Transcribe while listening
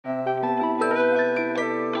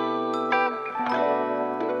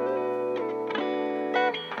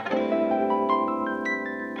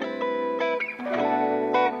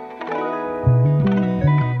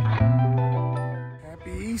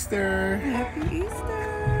Easter.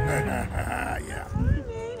 Yeah.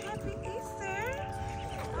 Morning. Happy Easter.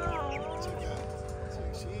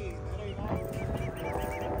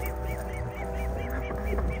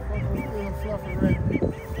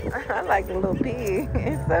 I like the little pig.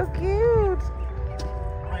 It's so cute.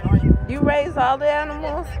 You raise all the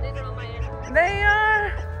animals? They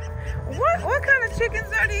are? What kind of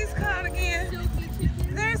chickens are these called again?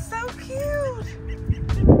 They're so cute.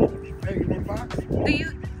 Hey, you want a box? Do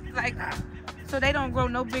you, like, so they don't grow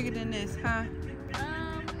no bigger than this, huh?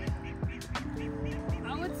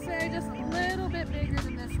 I would say just a little bit bigger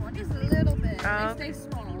than this one. Just a little bit. They stay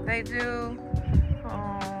small. They do.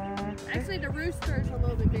 Oh. Actually, the rooster is a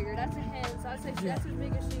little bit bigger. That's a hen, so I'd say that's as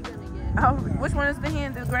big as she's gonna get. Oh, which one is the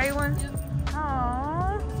hen? The gray one? Yeah.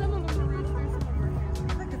 Aww. Some of them are roosters, some of them are hens.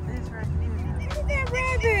 Look at this right here. Look at that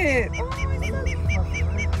rabbit. Oh,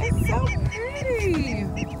 it's so pretty.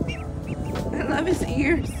 I love his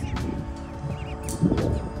ears.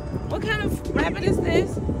 What kind of rabbit is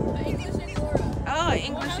this? An English Angora. Oh, English.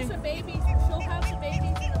 She'll have some babies. She'll have some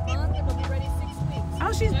babies in a month, and they'll be ready 6 weeks.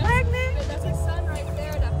 Oh, she's pregnant? That's her son right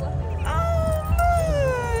there. That fluffy. Oh,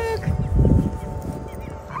 look.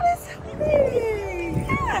 Oh, that's so pretty.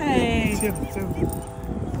 Hi.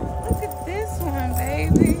 Look at this one,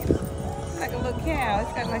 baby. It's like a little cow.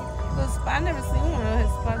 It's got like a little spot. I never seen one of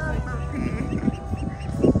his spots like that.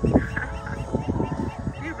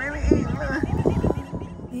 You really eat, look.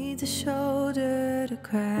 Needs a shoulder to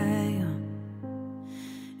cry on.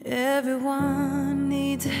 Everyone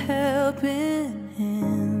needs a helping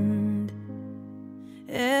hand.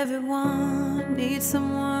 Everyone needs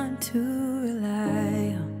someone to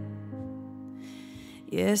rely on.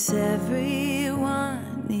 Yes,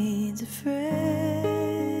 everyone needs a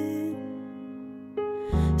friend.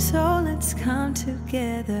 So let's come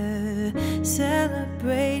together,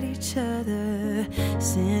 celebrate each other,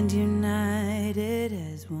 stand united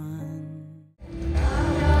as one.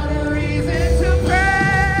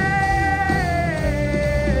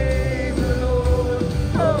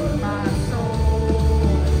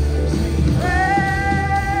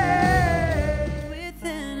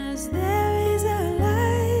 Within us there is a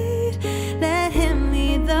light, let him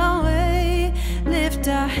lead the way, lift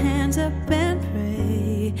our hands up and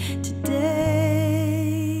pray today.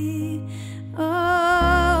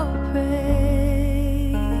 Oh,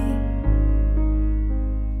 pray.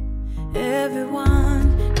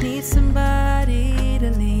 Everyone needs somebody to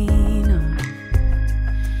lean on.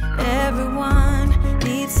 Everyone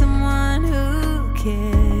needs someone who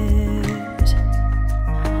cares.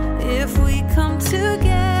 If we come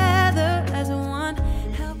together as one,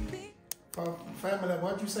 helping. Family,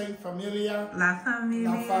 what'd you say? Familia? La familia.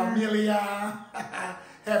 La Familia.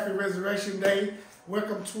 Happy Resurrection Day.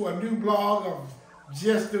 Welcome to a new blog of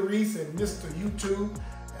Just Doris and Mr. YouTube.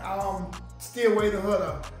 Still waiting on her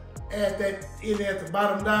to add that in at the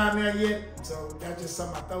bottom down there yet. So that's just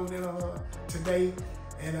something I throw in on her today.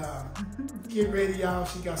 And get ready, y'all.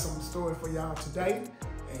 She got some story for y'all today.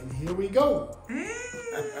 And here we go.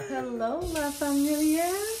 Hello, La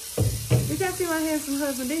Familia. Did y'all see my handsome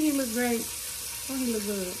husband? Didn't he look great? Oh, he look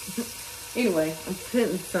good. Anyway, I'm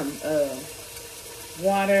putting some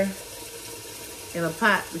water in a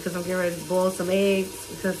pot because I'm getting ready to boil some eggs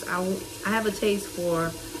because I have a taste for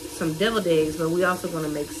some deviled eggs, but we also going to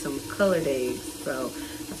make some colored eggs. So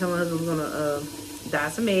I told my husband we're going to dye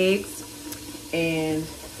some eggs. And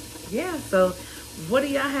yeah, so what do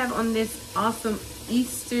y'all have on this awesome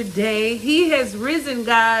Easter day? He has risen,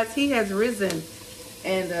 guys. He has risen.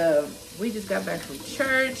 And we just got back from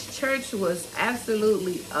church. Church was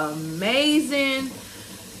absolutely amazing.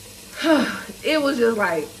 It was just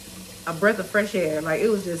like a breath of fresh air. Like, it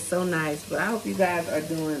was just so nice. But I hope you guys are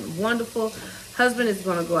doing wonderful. Husband is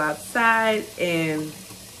going to go outside and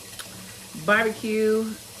barbecue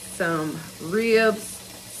some ribs,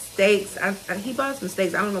 steaks. He bought some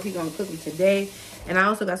steaks. I don't know if he's going to cook them today. And I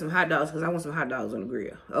also got some hot dogs because I want some hot dogs on the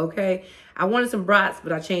grill, okay? I wanted some brats,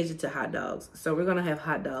 but I changed it to hot dogs. So we're going to have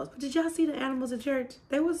hot dogs. But did y'all see the animals at church?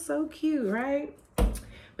 They were so cute, right? But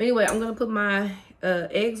anyway, I'm going to put my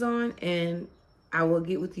eggs on, and I will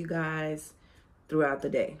get with you guys throughout the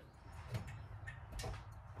day.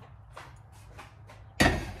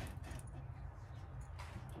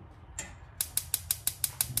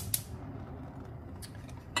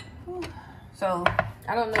 So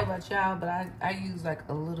I don't know about y'all, but I use like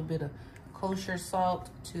a little bit of kosher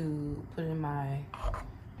salt to put in my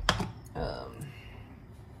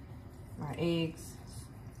my eggs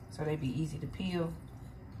so they be easy to peel.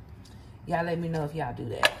 Y'all let me know if y'all do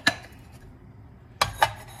that.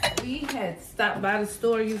 We had stopped by the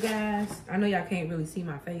store, you guys. I know y'all can't really see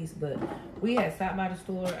my face, but we had stopped by the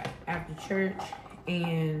store after church,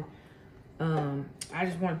 and I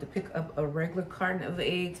just wanted to pick up a regular carton of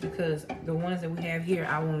eggs because the ones that we have here,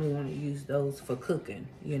 I only want to use those for cooking,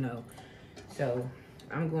 you know. So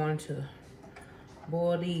I'm going to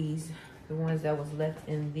boil these, the ones that was left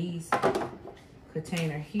in these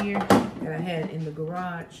container here that I had in the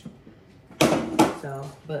garage. So,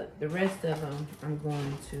 but the rest of them I'm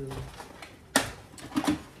going to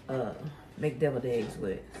make deviled eggs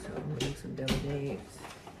with. So I'm gonna make some deviled eggs.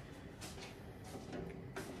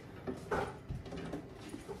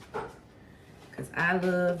 Cause I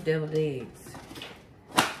love deviled eggs.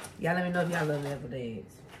 Y'all let me know if y'all love deviled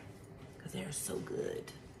eggs. Cause they're so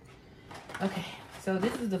good. Okay, so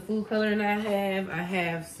this is the food coloring I have. I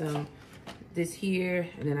have some, this here,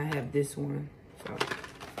 and then I have this one. So,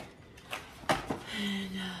 and,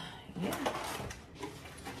 yeah.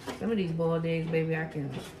 Some of these boiled eggs, baby, I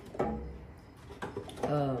can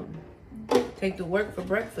take to work for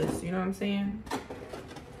breakfast. You know what I'm saying?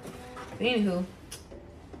 But anywho,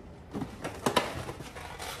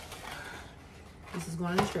 this is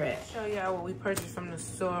going in the trash. Show y'all what we purchased from the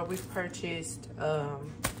store. We purchased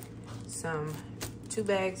some 2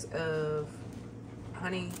 bags of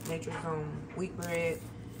Honey Nature's Own wheat bread,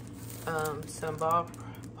 some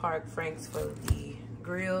Ballpark Franks for the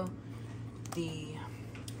grill, the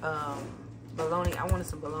bologna. I wanted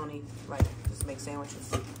some bologna, like just make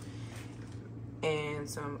sandwiches, and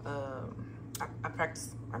some I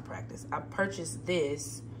purchased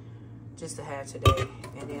this just to have today,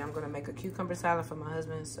 and then I'm gonna make a cucumber salad for my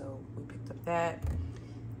husband, so we picked up that,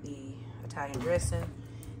 the Italian dressing.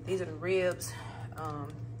 These are the ribs.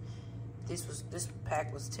 This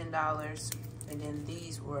pack was $10, and then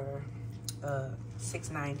these were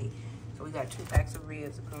 $6.90. So we got 2 packs of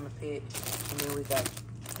ribs to put on the pit, and then we got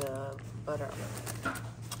the butter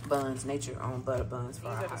buns, Nature Own butter buns for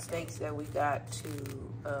our steaks that we got to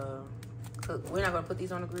cook. We're not gonna put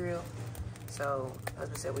these on the grill, so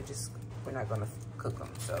husband said we're not gonna cook them,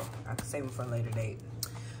 so I can save them for a later date.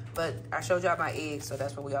 But I showed y'all my eggs, so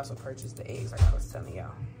that's what we also purchased, the eggs, like I was telling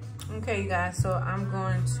y'all. Okay, you guys, so I'm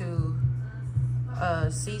going to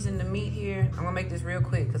season the meat here. I'm gonna make this real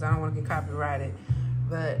quick because I don't want to get copyrighted,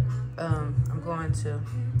 but I'm going to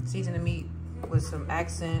season the meat with some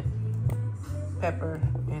accent pepper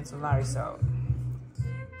and some Lari salt.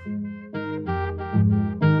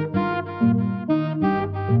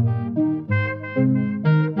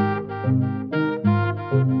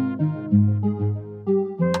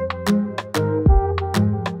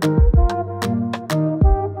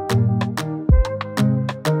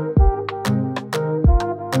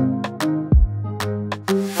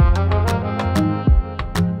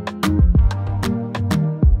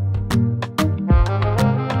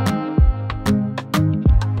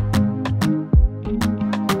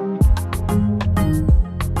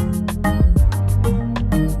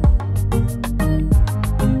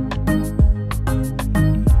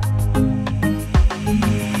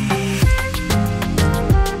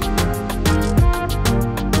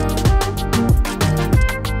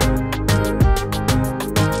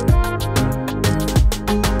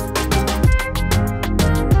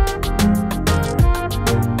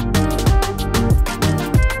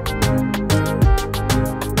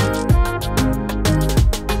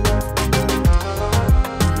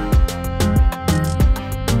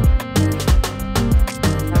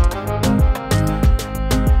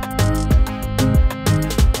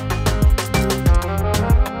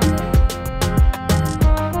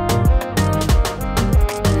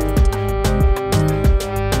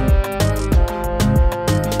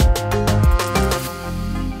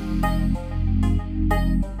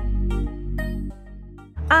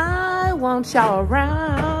 Want y'all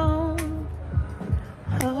around,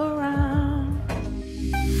 around.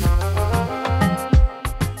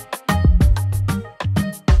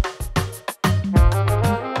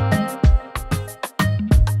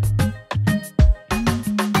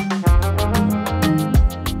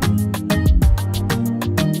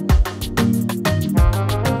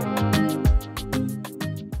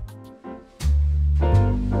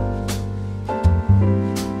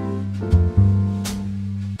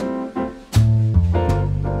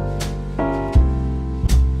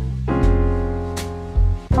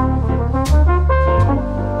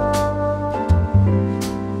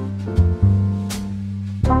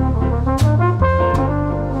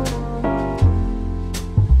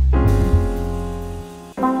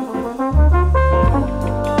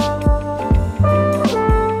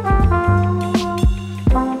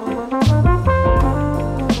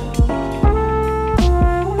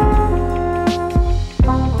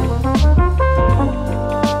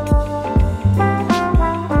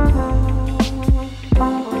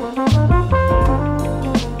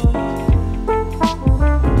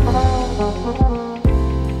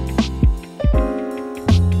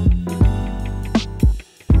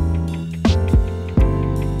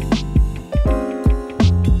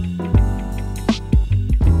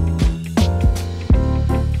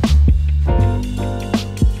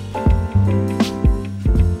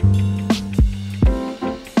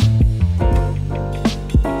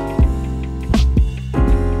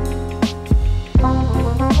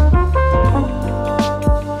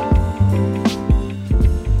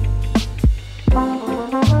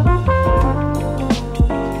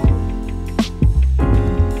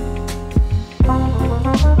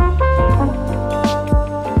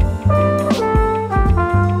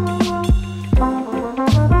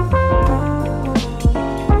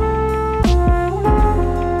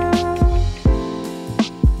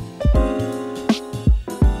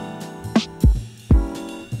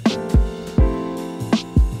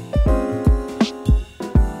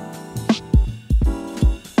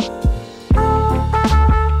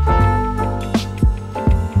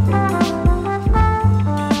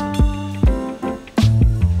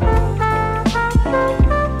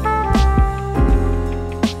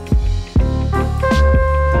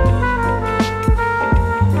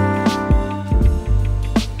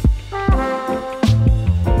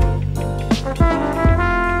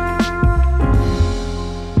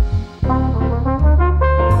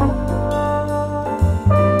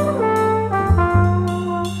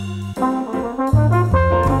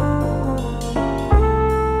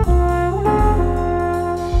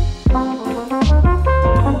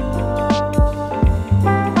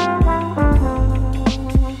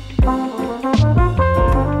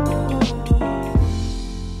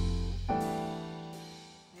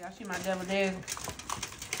 deviled egg.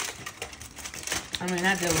 I mean,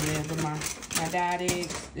 not deviled egg, but my dyed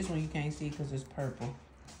eggs. This one you can't see because it's purple.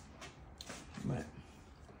 But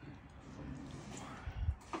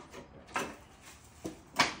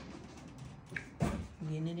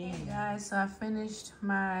getting it in. Hey guys, so I finished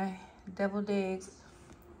my deviled eggs.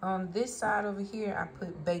 On this side over here, I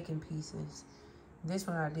put bacon pieces. This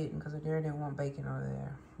one I didn't because I didn't want bacon over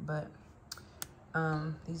there. But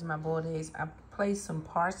these are my boiled eggs. I placed some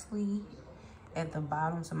parsley at the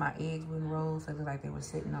bottom so my eggs wouldn't roll, so it looked like they were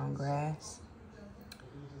sitting on grass.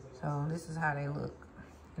 So this is how they look.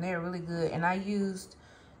 And they're really good. And I used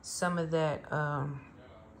some of that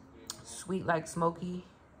sweet like smoky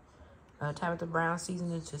Tabitha Brown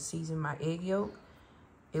seasoning to season my egg yolk.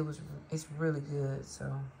 It's really good.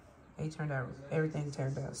 So everything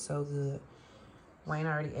turned out so good. Wayne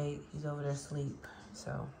already ate. He's over there asleep.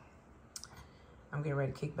 So I'm getting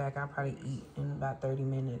ready to kick back. I'll probably eat in about 30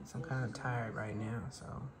 minutes. I'm kind of tired right now, so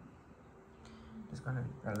just gonna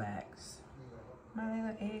relax. My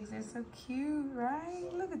little eggs are so cute,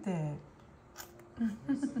 right? Look at that.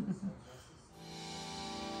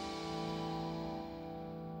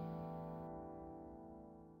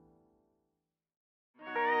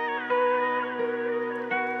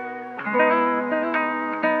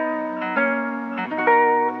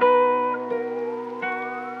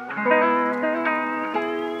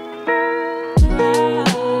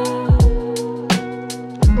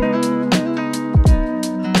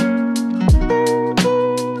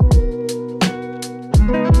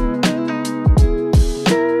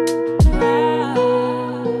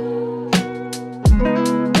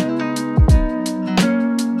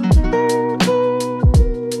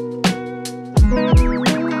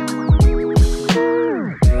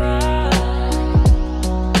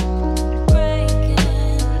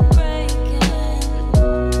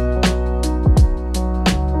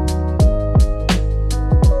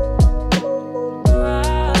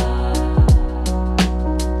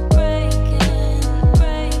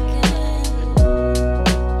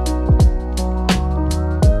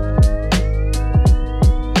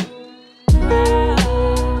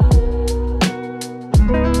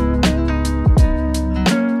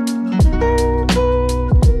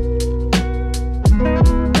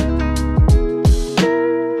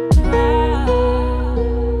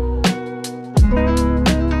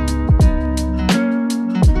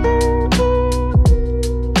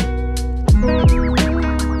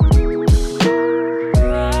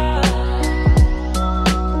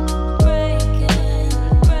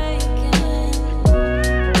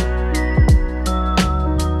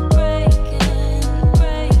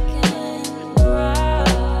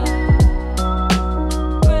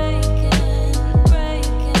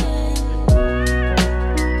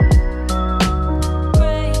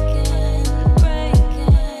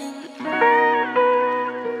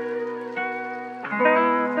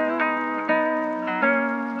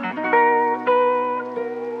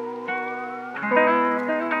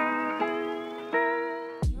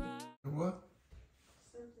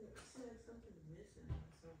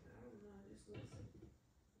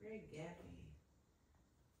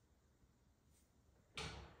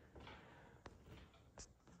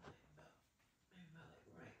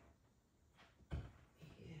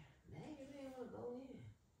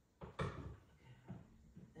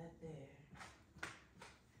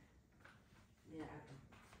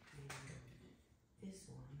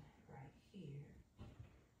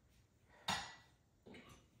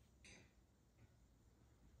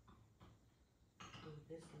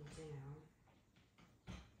 This one down.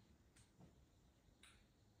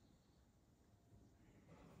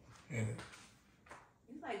 Yeah.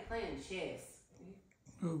 You like playing chess.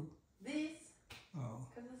 Who? This. Oh.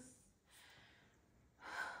 Cause it's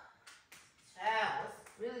child, what's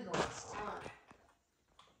really going on?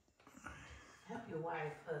 Help your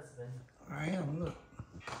wife, husband. I am, look.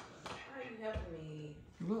 Why are you helping me?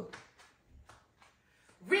 Look.